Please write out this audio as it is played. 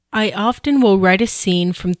I often will write a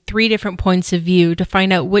scene from 3 different points of view to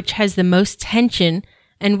find out which has the most tension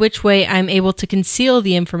and which way I'm able to conceal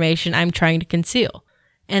the information I'm trying to conceal.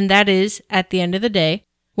 And that is, at the end of the day,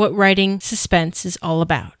 what writing suspense is all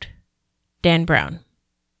about. Dan Brown.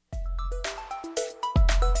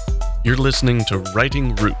 You're listening to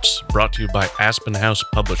Writing Roots, brought to you by Aspen House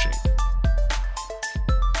Publishing.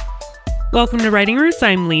 Welcome to Writing Roots.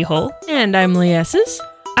 I'm Lee Hull. And I'm Lee Esses.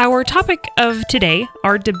 Our topic of today,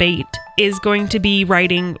 our debate, is going to be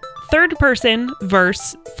writing third person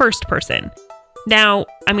versus first person. Now,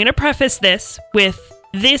 I'm going to preface this with,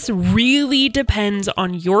 this really depends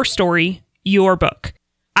on your story, your book.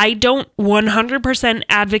 I don't 100%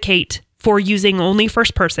 advocate for using only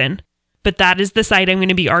first person, but that is the side I'm going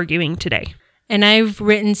to be arguing today. And I've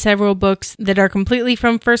written several books that are completely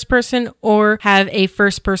from first person or have a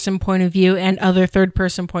first person point of view and other third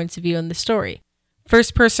person points of view in the story.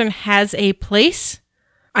 First person has a place.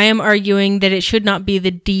 I am arguing that it should not be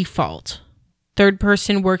the default. Third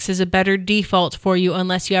person works as a better default for you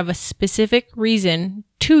unless you have a specific reason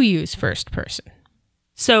to use first person.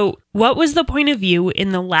 So, what was the point of view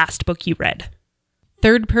in the last book you read?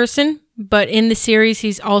 Third person, but in the series,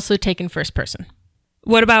 he's also taken first person.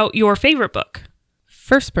 What about your favorite book?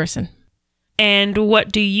 First person. And what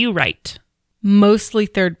do you write? Mostly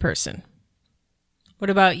third person. What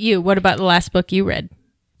about you? What about the last book you read?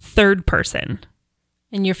 Third person.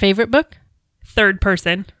 And your favorite book? Third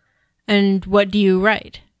person. And what do you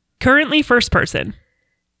write? Currently first person,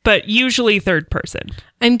 but usually third person.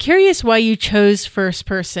 I'm curious why you chose first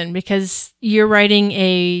person, because you're writing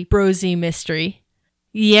a prosy mystery.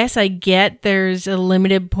 Yes, I get there's a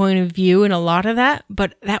limited point of view in a lot of that,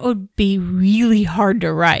 but that would be really hard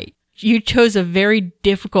to write. You chose a very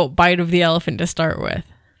difficult bite of the elephant to start with.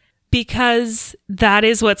 Because that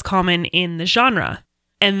is what's common in the genre.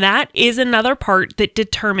 And that is another part that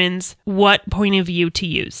determines what point of view to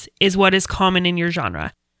use, is what is common in your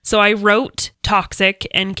genre. So I wrote Toxic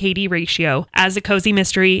and KD Ratio as a cozy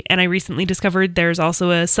mystery, and I recently discovered there's also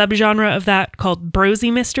a subgenre of that called prosy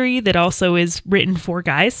mystery that also is written for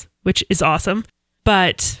guys, which is awesome.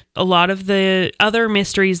 But a lot of the other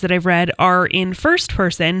mysteries that I've read are in first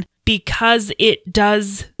person because it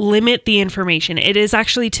does limit the information. It is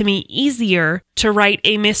actually, to me, easier to write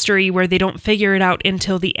a mystery where they don't figure it out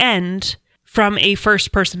until the end from a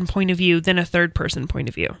first person point of view than a third person point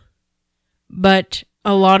of view. But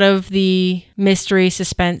a lot of the mystery,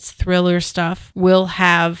 suspense, thriller stuff will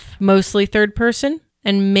have mostly third person,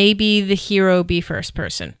 and maybe the hero be first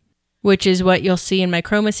person, which is what you'll see in my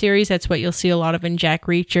Chroma series. That's what you'll see a lot of in Jack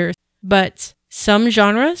Reacher. But some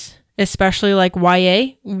genres, especially like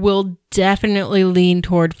YA, will definitely lean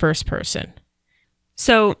toward first person.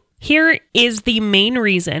 So here is the main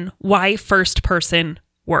reason why first person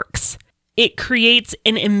works. It creates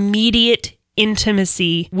an immediate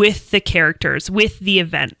intimacy with the characters, with the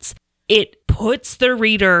events. It puts the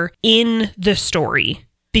reader in the story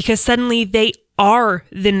because suddenly they are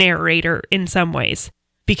the narrator in some ways,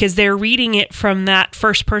 because they're reading it from that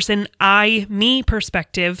first person I, me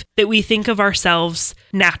perspective that we think of ourselves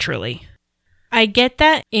naturally. I get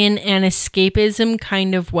that in an escapism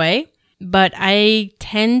kind of way, but I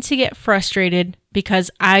tend to get frustrated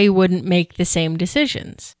because I wouldn't make the same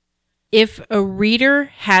decisions. If a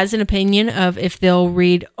reader has an opinion of if they'll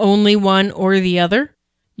read only one or the other,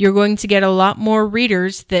 you're going to get a lot more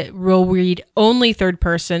readers that will read only third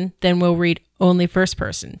person than will read only first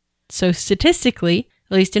person. So statistically,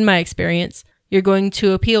 at least in my experience, you're going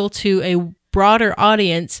to appeal to a broader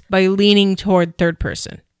audience by leaning toward third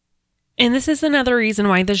person. And this is another reason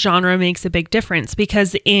why the genre makes a big difference,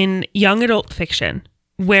 because in young adult fiction,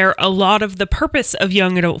 where a lot of the purpose of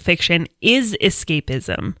young adult fiction is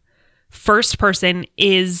escapism, first person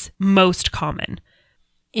is most common.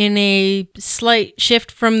 In a slight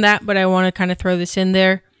shift from that, but I want to kind of throw this in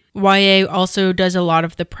there, YA also does a lot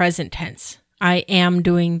of the present tense. I am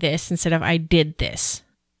doing this instead of I did this.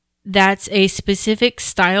 That's a specific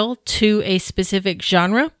style to a specific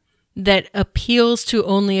genre that appeals to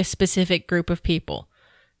only a specific group of people.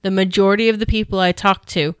 The majority of the people I talk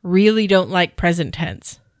to really don't like present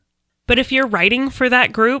tense. But if you're writing for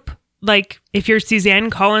that group, like if you're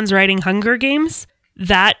Suzanne Collins writing Hunger Games,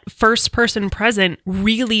 that first person present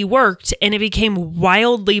really worked and it became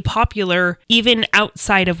wildly popular even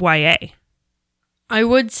outside of YA. I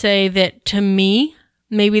would say that to me,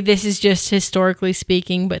 maybe this is just historically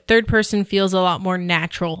speaking, but third person feels a lot more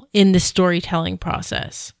natural in the storytelling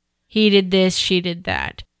process. He did this, she did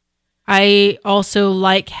that. I also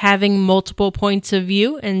like having multiple points of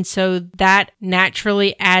view, and so that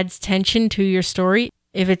naturally adds tension to your story.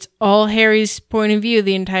 If it's all Harry's point of view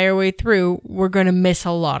the entire way through, we're going to miss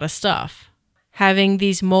a lot of stuff. Having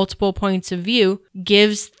these multiple points of view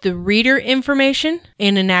gives the reader information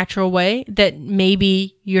in a natural way that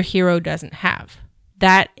maybe your hero doesn't have.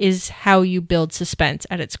 That is how you build suspense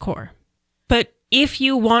at its core. But if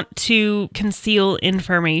you want to conceal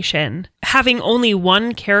information, having only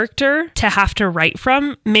one character to have to write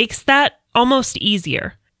from makes that almost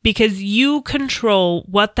easier, because you control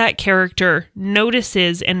what that character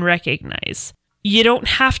notices and recognizes. You don't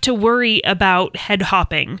have to worry about head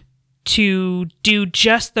hopping to do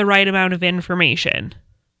just the right amount of information.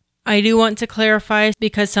 I do want to clarify,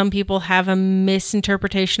 because some people have a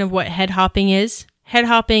misinterpretation of what head hopping is. Head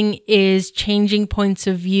hopping is changing points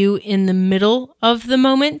of view in the middle of the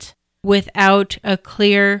moment without a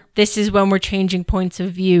clear, this is when we're changing points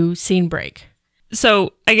of view scene break.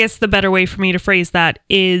 So I guess the better way for me to phrase that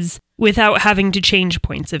is without having to change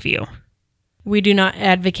points of view. We do not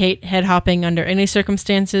advocate head hopping under any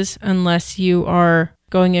circumstances unless you are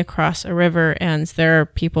going across a river and there are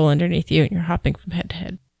people underneath you and you're hopping from head to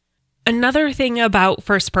head. Another thing about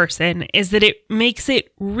first person is that it makes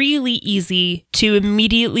it really easy to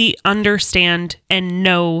immediately understand and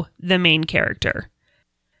know the main character.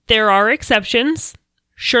 There are exceptions.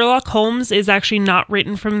 Sherlock Holmes is actually not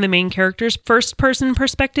written from the main character's first person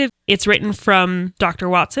perspective. It's written from Dr.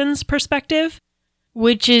 Watson's perspective.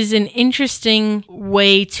 Which is an interesting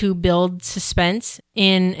way to build suspense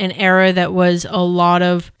in an era that was a lot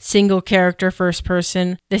of single character first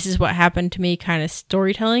person, this is what happened to me kind of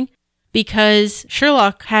storytelling. Because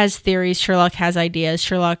Sherlock has theories, Sherlock has ideas,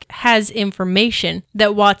 Sherlock has information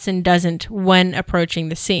that Watson doesn't when approaching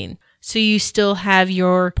the scene. So you still have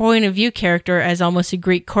your point of view character as almost a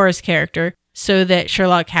Greek chorus character, so that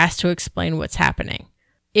Sherlock has to explain what's happening.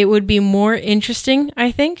 It would be more interesting,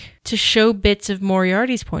 I think, to show bits of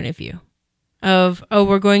Moriarty's point of view. Of,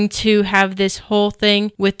 we're going to have this whole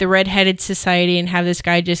thing with the Red-Headed Society and have this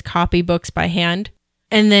guy just copy books by hand,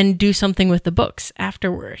 and then do something with the books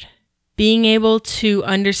afterward. Being able to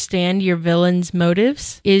understand your villain's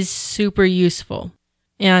motives is super useful.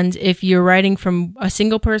 And if you're writing from a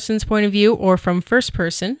single person's point of view or from first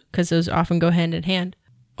person, because those often go hand in hand,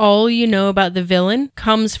 all you know about the villain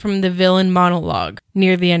comes from the villain monologue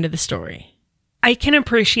near the end of the story. I can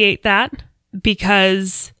appreciate that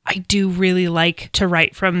because I do really like to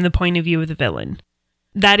write from the point of view of the villain.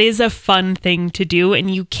 That is a fun thing to do,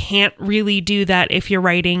 and you can't really do that if you're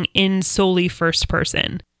writing in solely first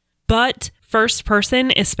person. But first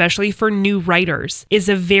person, especially for new writers, is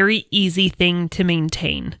a very easy thing to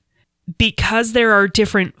maintain. Because there are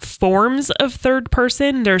different forms of third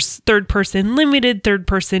person, there's third person limited, third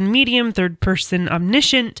person medium, third person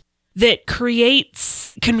omniscient, that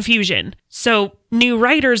creates confusion. So new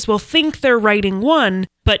writers will think they're writing one,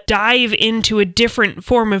 but dive into a different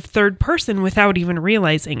form of third person without even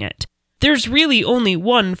realizing it. There's really only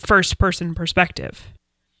one first person perspective.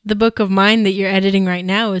 The book of mine that you're editing right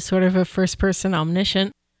now is sort of a first person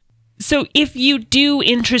omniscient. So if you do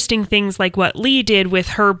interesting things like what Lee did with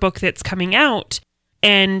her book that's coming out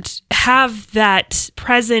and have that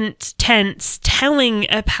present tense telling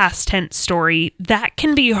a past tense story, that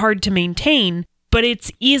can be hard to maintain, but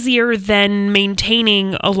it's easier than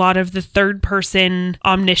maintaining a lot of the third person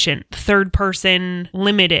omniscient, third person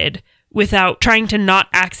limited, without trying to not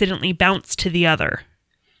accidentally bounce to the other.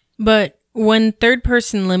 But when third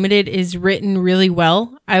person limited is written really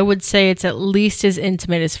well, I would say it's at least as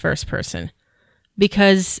intimate as first person,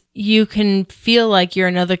 because you can feel like you're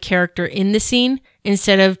another character in the scene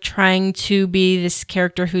instead of trying to be this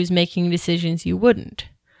character who's making decisions you wouldn't.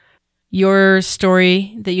 Your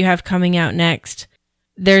story that you have coming out next,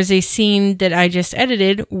 there's a scene that I just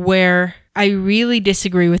edited where I really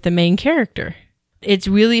disagree with the main character. It's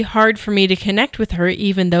really hard for me to connect with her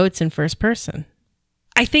even though it's in first person.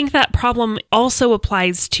 I think that problem also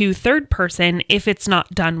applies to third person if it's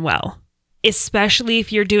not done well, especially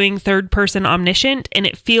if you're doing third person omniscient and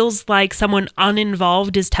it feels like someone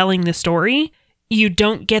uninvolved is telling the story. You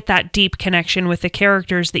don't get that deep connection with the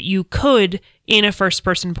characters that you could in a first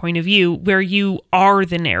person point of view where you are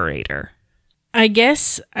the narrator. I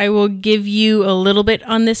guess I will give you a little bit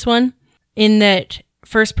on this one, in that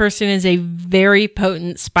first person is a very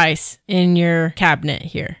potent spice in your cabinet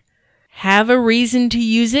here. Have a reason to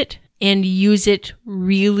use it and use it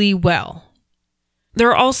really well. There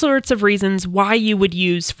are all sorts of reasons why you would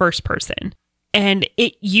use first person, and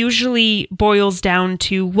it usually boils down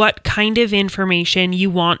to what kind of information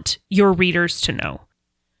you want your readers to know.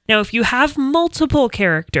 Now, if you have multiple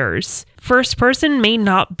characters, first person may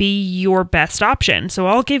not be your best option, so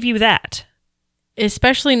I'll give you that.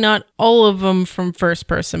 Especially not all of them from first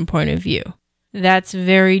person point of view. that's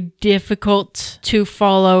very difficult to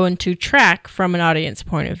follow and to track from an audience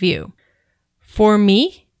point of view. For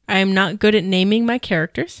me, I am not good at naming my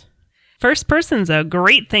characters. First person's a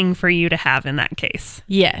great thing for you to have in that case.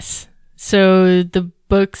 Yes. So the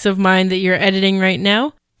books of mine that you're editing right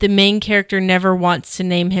now, the main character never wants to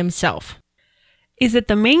name himself. Is it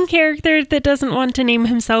the main character that doesn't want to name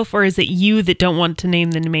himself, or is it you that don't want to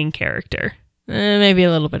name the main character? Maybe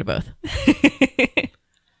a little bit of both.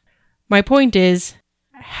 My point is,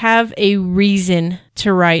 have a reason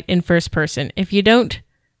to write in first person. If you don't,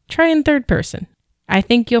 try in third person. I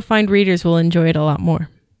think you'll find readers will enjoy it a lot more.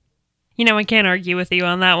 You know, I can't argue with you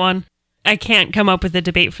on that one. I can't come up with a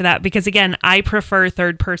debate for that because, again, I prefer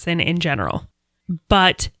third person in general.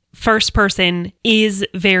 But first person is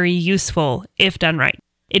very useful if done right.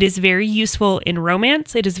 It is very useful in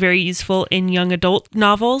romance. It is very useful in young adult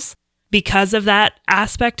novels because of that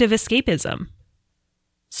aspect of escapism.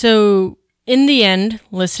 So, in the end,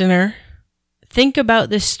 listener, think about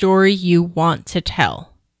the story you want to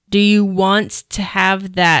tell. Do you want to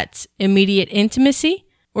have that immediate intimacy,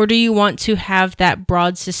 or do you want to have that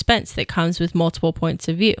broad suspense that comes with multiple points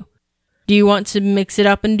of view? Do you want to mix it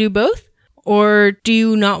up and do both? Or do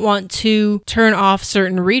you not want to turn off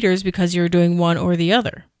certain readers because you're doing one or the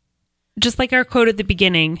other? Just like our quote at the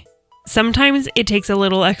beginning, sometimes it takes a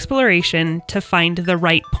little exploration to find the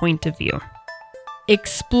right point of view.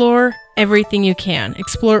 Explore everything you can.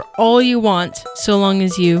 Explore all you want, so long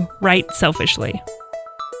as you write selfishly.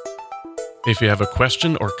 If you have a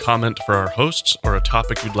question or comment for our hosts or a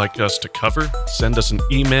topic you'd like us to cover, send us an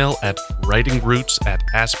email at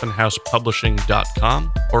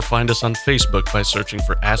writingroots@aspenhousepublishing.com or find us on Facebook by searching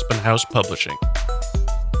for Aspen House Publishing.